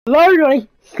Hello everybody,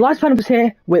 Slice Platypus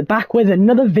here. We're back with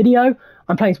another video.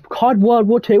 I'm playing some COD World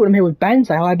War 2 and I'm here with Ben.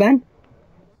 Say hi, Ben.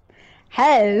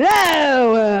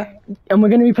 Hello! And we're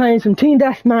going to be playing some team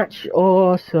deathmatch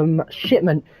or some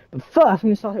shipment. But first, I'm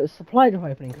going to start it with supply drop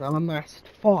opening because I'm amassed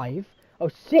 6.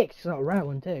 It's not a rare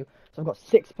one too. So I've got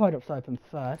 6 supply drops open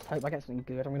first. Hope I get something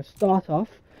good. I'm going to start off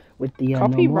with the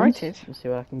Copyrighted. Let's see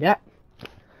what I can get.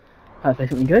 Hopefully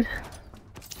something good.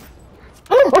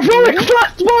 Oh, I found a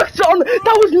flat box on!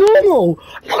 That was normal!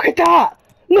 Look at that!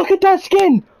 Look at that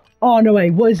skin! Oh, no way,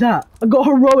 what is that? I got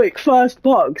heroic first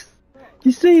box. Do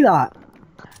you see that?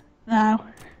 No.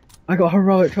 I got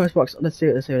heroic first box. Let's see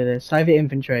what it is. Soviet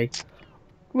infantry.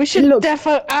 We should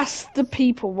defo ask the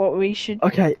people what we should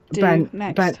do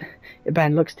next.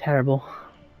 Ben looks terrible.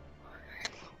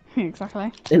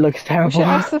 Exactly. It looks terrible. We should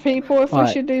ask the people if we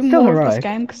should do more heroic. of this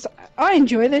game, because I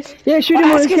enjoy this. Yeah, should we do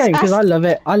more of this game, because I love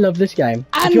it. I love this game.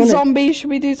 And zombies, should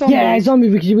we do zombies? Yeah, zombie,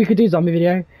 because we could do zombie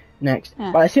video next. Yeah.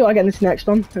 Right, let's see what I get in this next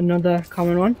one. Another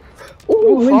common one.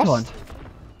 Ooh, winter one.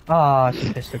 Ah, it's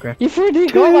a pistol grip. You've already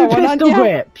got Two that one, pistol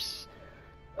grips.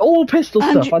 All pistol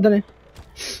and stuff, I don't know.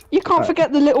 You can't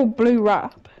forget the little blue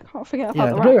wrap. Can't forget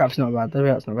about the blue wrap's not bad. The blue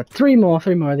wrap's not bad. Three more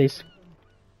of these.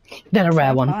 Then a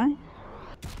rare one.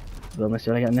 So let's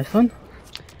see what I get in this one.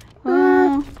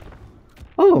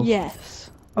 Oh.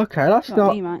 Yes. Okay, that's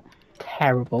not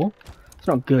terrible. It's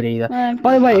not good either.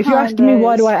 By the way, if you're asking me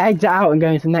why do I exit out and go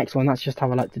into the next one, that's just how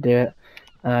I like to do it.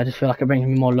 I just feel like it brings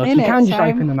me more luck. You can just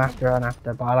open them after,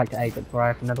 but I like to exit before I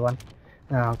open another one.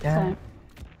 Okay.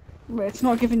 But it's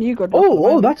not giving you good luck.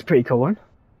 Oh, that's a pretty cool one.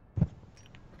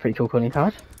 Pretty cool calling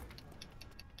card.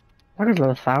 That goes a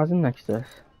lot of 1,000 next to us.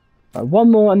 Right, one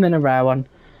more and then a rare one.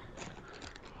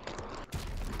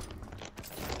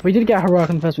 We did get a heroic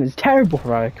on the first one. It's terrible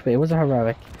heroic, but it was a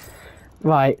heroic.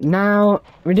 Right, now,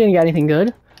 we didn't get anything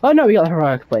good. Oh no, we got the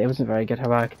heroic, but it wasn't very good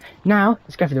heroic. Now,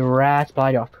 let's go for the rare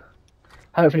supply drop.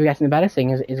 Hopefully we get something better,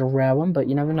 seeing as it is a rare one, but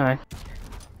you never know.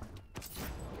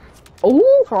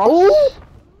 Oh! Oh!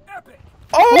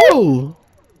 Oh!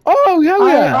 Oh, hell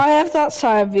yeah! I have that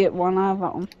Soviet one, I have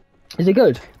that one. Is it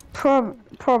good?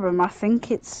 Problem, I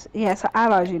think it's it's an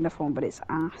Allies uniform, but it's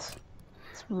ass.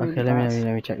 It's really okay,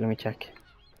 let me check.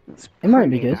 It might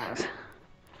be good.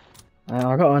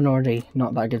 I got an already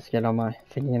not that good skin on my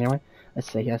thingy anyway.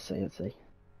 Let's see.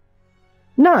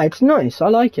 No, it's nice. I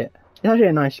like it. It's actually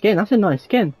a nice skin. That's a nice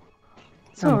skin.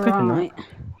 It's alright.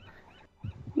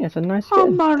 Yeah, it's a nice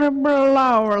skin.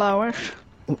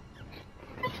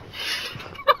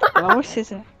 Lois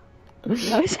is it?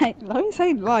 Lois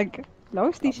ain't like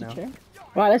Lois needs to chill.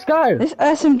 Right, let's go. This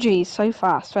SMG is so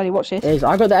fast. Ready, watch this.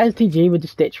 I got the STG with the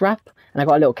stitch wrap, and I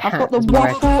got a little cat. I've got the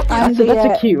waffle and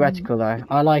that's a cute reticle though.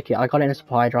 I like it. I got it in a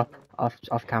supply drop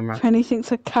off camera. Penny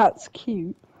thinks a cat's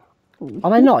cute. Are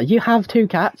they not? You have 2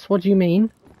 cats. What do you mean?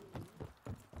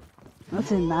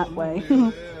 That's in that way.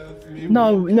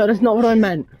 No, that's not what I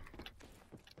meant.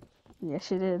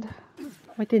 Yes, you did.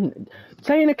 I didn't.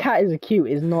 Saying a cat is cute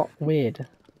is not weird.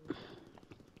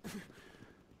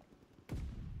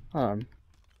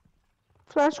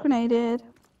 Flash grenaded.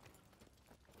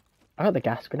 I got the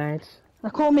gas grenades. They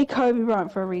call me Kobe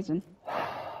Bryant for a reason.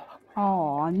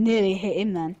 Oh, I nearly hit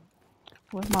him then.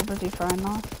 With my bloody throwing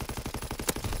knife.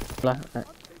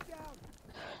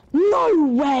 No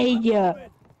way!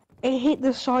 It hit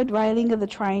the side railing of the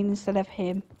train instead of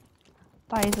him.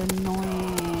 That is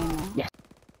annoying. Yes.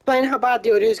 Explain how bad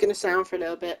the audio is going to sound for a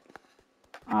little bit.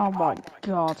 Oh my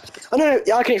god. Oh no,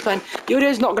 I can explain. The audio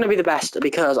is not going to be the best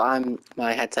because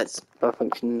my headset's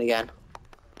functioning again.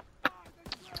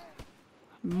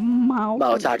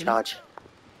 Charge.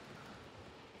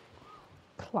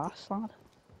 Class, lad.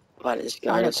 Right, let's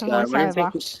go. We're going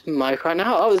to take smoke right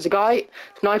now. Oh, there's a guy.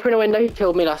 Sniper in a window. He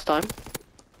killed me last time.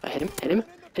 I hit him.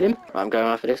 Right, I'm going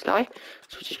after this guy.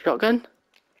 Switch his shotgun.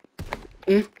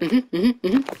 Take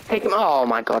him. Oh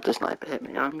my god, the sniper hit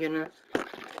me. I'm gonna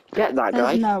get that guy.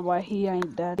 There's no way he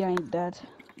ain't dead.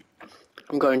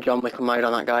 I'm going John Wick mode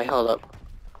on that guy. Hold up.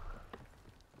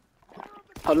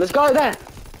 Oh, there's a guy there.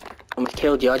 I almost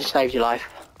killed you. I just saved your life.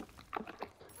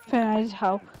 Finn, I need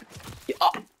help.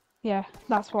 Yeah,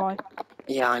 that's why.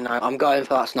 Yeah, I know. I'm going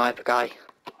for that sniper guy.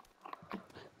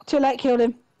 Too late, killed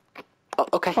him. Oh,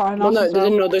 okay. Fine, no, there's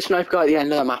another sniper guy at the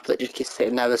end of the map that just keeps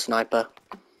sitting there with a sniper.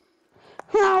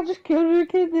 I just killed a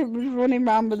kid that was running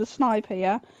around with a sniper,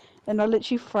 yeah? And I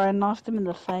literally thrown knifed him in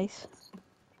the face.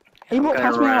 He walked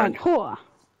past me and I went, "Whoa!"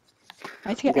 I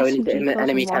had to get going into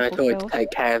enemy territory to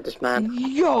take care of this man.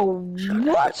 Yo,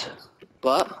 what?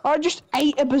 What? I just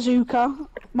ate a bazooka.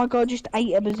 My god, just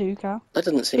ate a bazooka. That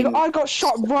doesn't seem. I got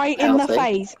shot right in the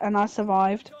face and I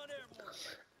survived.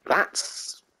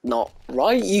 That's not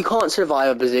right. You can't survive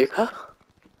a bazooka.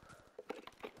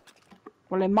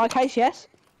 Well, in my case, yes,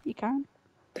 you can.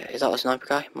 Is that a sniper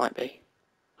guy? Might be.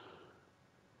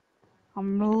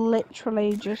 I'm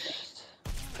literally just...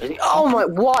 Oh my,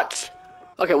 what?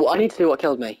 Okay, well, I need to see what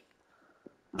killed me.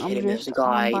 I'm Kidding me, there's just a on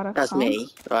guy. by the That's car. me,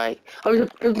 right? Oh,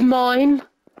 it was mine.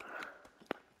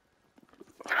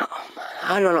 Oh, man.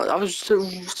 I don't know. I was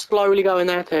slowly going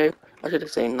there too. I should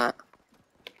have seen that.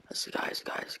 There's a guy, there's a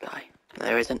guy, there's a guy. No,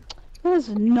 there isn't. There's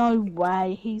no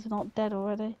way he's not dead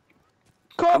already.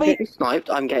 I'm Kobe! getting sniped.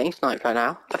 I'm getting sniped right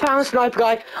now. I found a sniper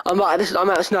guy. I'm at a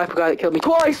sniper guy that killed me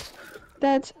twice.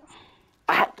 Dead.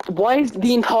 Why is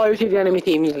the entirety of the enemy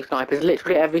team using snipers?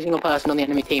 Literally every single person on the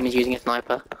enemy team is using a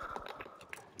sniper.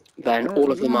 Then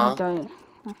all of them I are. don't...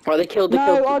 Right, they killed.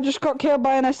 No, I just got killed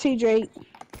by an STG.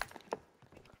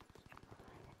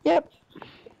 Yep.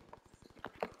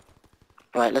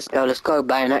 Right, let's go.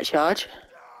 Bayonet charge.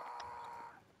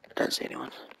 I don't see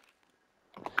anyone.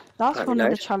 That's Right, one of the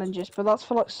reload. challenges, but that's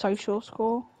for like social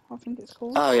score, I think it's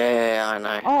called. Oh yeah, I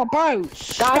know. Oh, bro,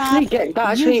 That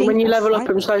actually, when you level up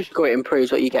in social score, it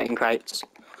improves what you get in crates.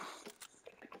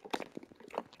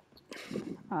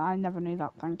 I never knew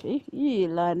that, thank you. You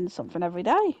learn something every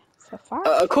day. It's a fact.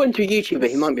 According to a YouTuber,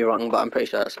 he might be wrong, but I'm pretty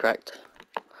sure that's correct.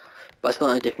 But it's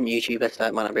not a different YouTuber, so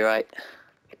it might not be right.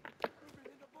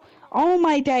 Oh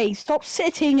my days, stop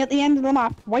sitting at the end of the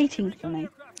map waiting for me.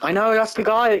 I know, that's the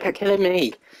guy that kept killing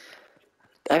me.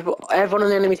 Everyone on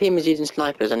the enemy team is using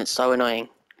snipers, and it's so annoying.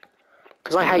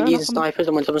 Because I hate using snipers,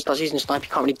 and when someone starts using a sniper,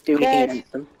 you can't really do anything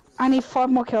against them. I need 5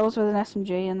 more kills with an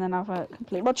SMG, and then I've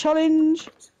complete my challenge.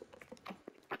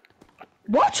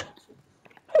 What?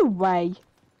 No way.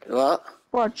 What?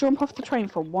 Bro, I jump off the train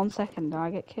for 1 second and I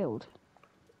get killed.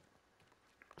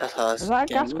 That's how Is that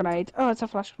a gas grenade? Oh, it's a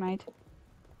flash grenade.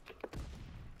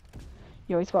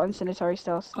 Yo, he's got incendiary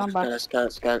still. Stand back. Let's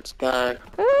go.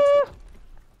 Ah!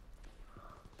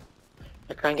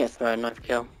 I can't get thrown, knife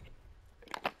kill.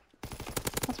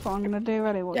 That's what I'm gonna do,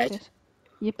 ready? Watch Dead. this.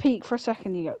 You peek for a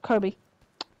second, you go, Kobe.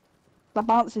 That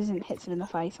bounces and hits him in the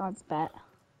face, I bet.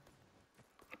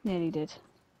 Nearly did.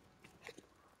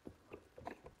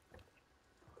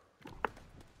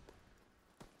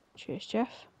 Cheers, Jeff.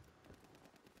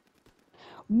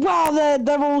 Wow,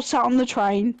 they're all sat on the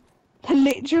train.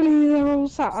 They're all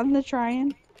sat on the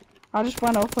train. I just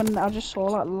went up and I just saw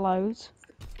like loads.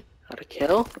 Got a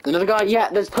kill. Another guy. Yeah,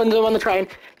 there's tons of them on the train.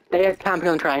 They are camping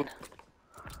on the train.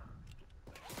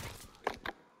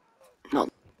 No.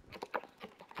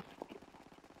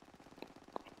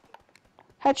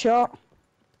 Headshot.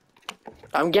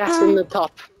 I'm gassing the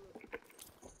top.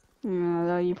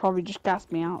 Yeah, you probably just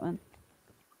gassed me out then.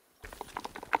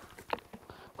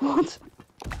 What?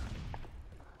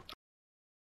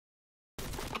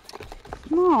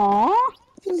 Aww.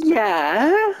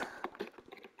 Yeah.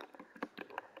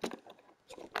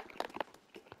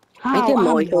 How? I get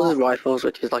more And kills with what? rifles,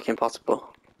 which is like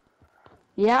impossible.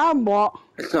 Yeah, and what?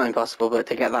 It's not impossible, but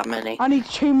to get that many. I need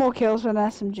 2 more kills with an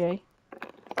SMG.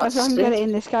 That's If I can get it sick.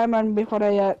 in this game, and we've got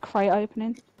a crate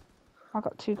opening. I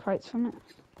got 2 crates from it.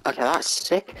 Okay, that's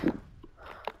sick.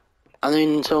 I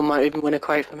mean, someone might even win a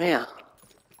crate from here.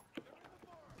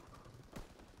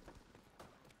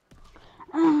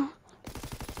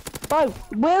 Bro,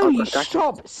 will you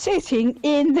stop sitting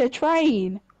in the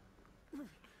train?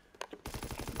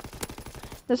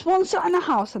 There's one sat in the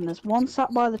house and there's one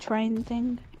sat by the train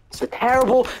thing. It's a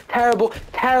terrible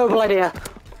idea.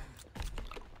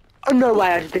 Oh, no way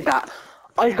I just did that.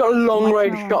 I got a long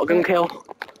range shotgun kill.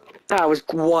 That was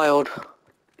wild.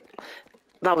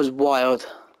 That was wild.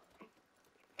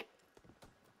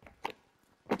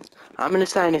 I'm gonna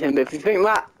say anything, but if you think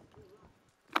that...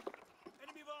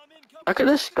 Look at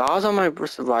the scars on my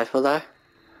rifle there.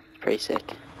 Pretty sick.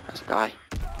 That's a guy.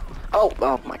 Oh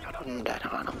my god, I'm dead.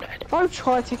 I'm dead. Bro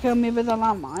tried to kill me with a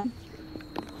landmine.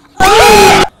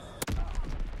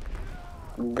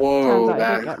 Whoa, Turns out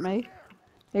he didn't get me.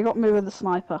 He got me with a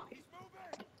sniper.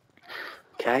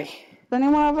 Okay. Does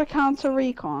anyone have a counter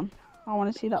recon? I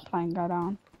want to see that plane go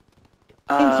down.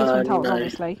 Instant No.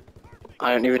 obviously.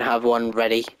 I don't even have one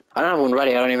ready. I don't have one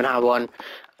ready. I don't even have one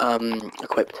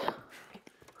equipped.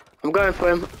 I'm going for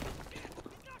him.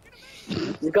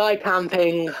 The guy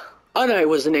camping. Oh no, it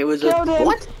wasn't. It was Killed him.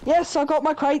 What? Yes, I got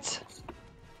my crates.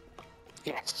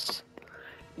 Yes.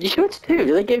 You sure it's 2?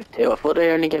 Do they give 2? I thought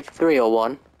they only give 3 or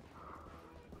 1.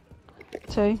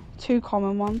 2. 2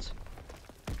 common ones.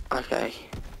 Okay.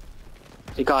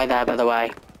 There's a guy there, by the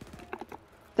way.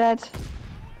 Dead.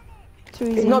 Too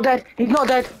easy. He's not dead. He's not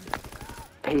dead.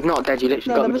 He's not dead. You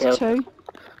literally got me killed.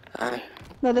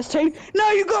 No, there's 2. No,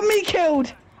 you got me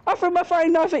killed. I threw my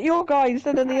throwing knife at your guy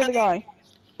instead of the other guy.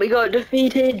 We got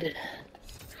defeated.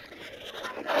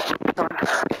 Oh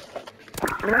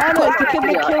no, it's the kid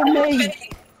that killed me.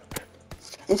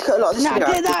 It's got a lot of this Nah,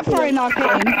 video. did that throwing knife hit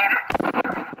him?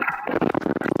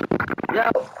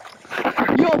 No.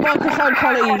 Your microphone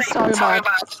quality is so bad.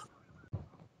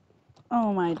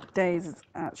 Oh my days, it's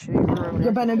actually ruined. Yeah,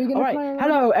 Ben, are we gonna Alright, play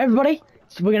hello everybody.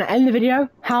 So we're going to end the video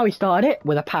how we started it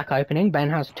with a pack opening.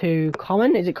 Ben has 2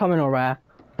 common. Is it common or rare?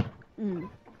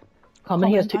 Common.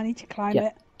 He has 2. I need to climb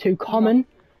it. 2 common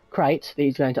crates that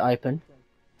he's going to open.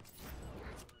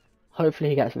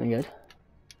 Hopefully he gets something good.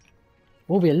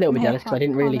 We'll be a little bit jealous because I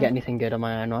didn't really get anything good on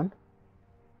my own one.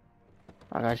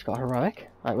 Right, I just got heroic.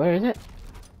 Right, where is it?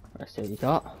 Let's see what you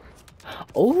got.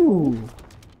 Ooh.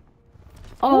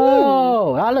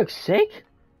 Oh, that looks sick.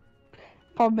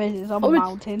 Problem is, it's on a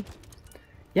mountain.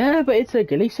 Yeah, but it's a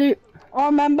ghillie suit. I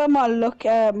remember my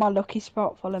lucky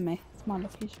spot. Follow me. It's my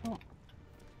lucky spot.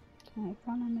 Right,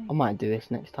 follow me. I might do this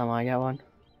next time I get one.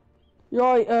 You're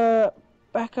right,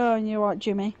 Becca, and you're right,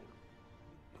 Jimmy.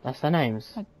 That's their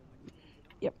names.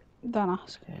 Yep. Don't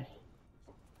ask. Okay.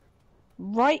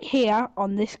 Right here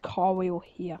on this car wheel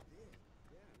here.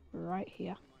 Right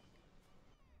here.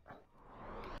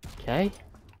 Okay.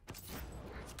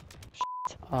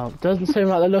 Oh, doesn't seem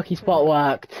like the lucky spot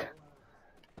worked.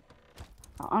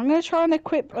 I'm gonna try and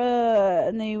equip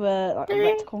a new like a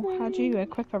reticle. How do you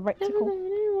equip a reticle?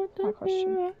 My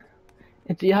question.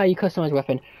 It's how you customize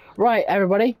weapon. Right,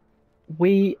 everybody.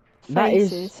 That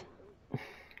is.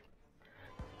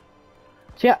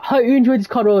 So yeah, hope you enjoyed this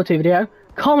COD World 2 video.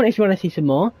 Comment if you want to see some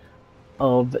more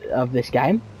of this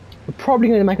game. We're probably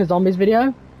going to make a zombies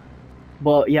video.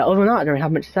 But yeah, other than that, I don't really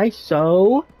have much to say.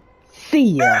 So, see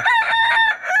ya.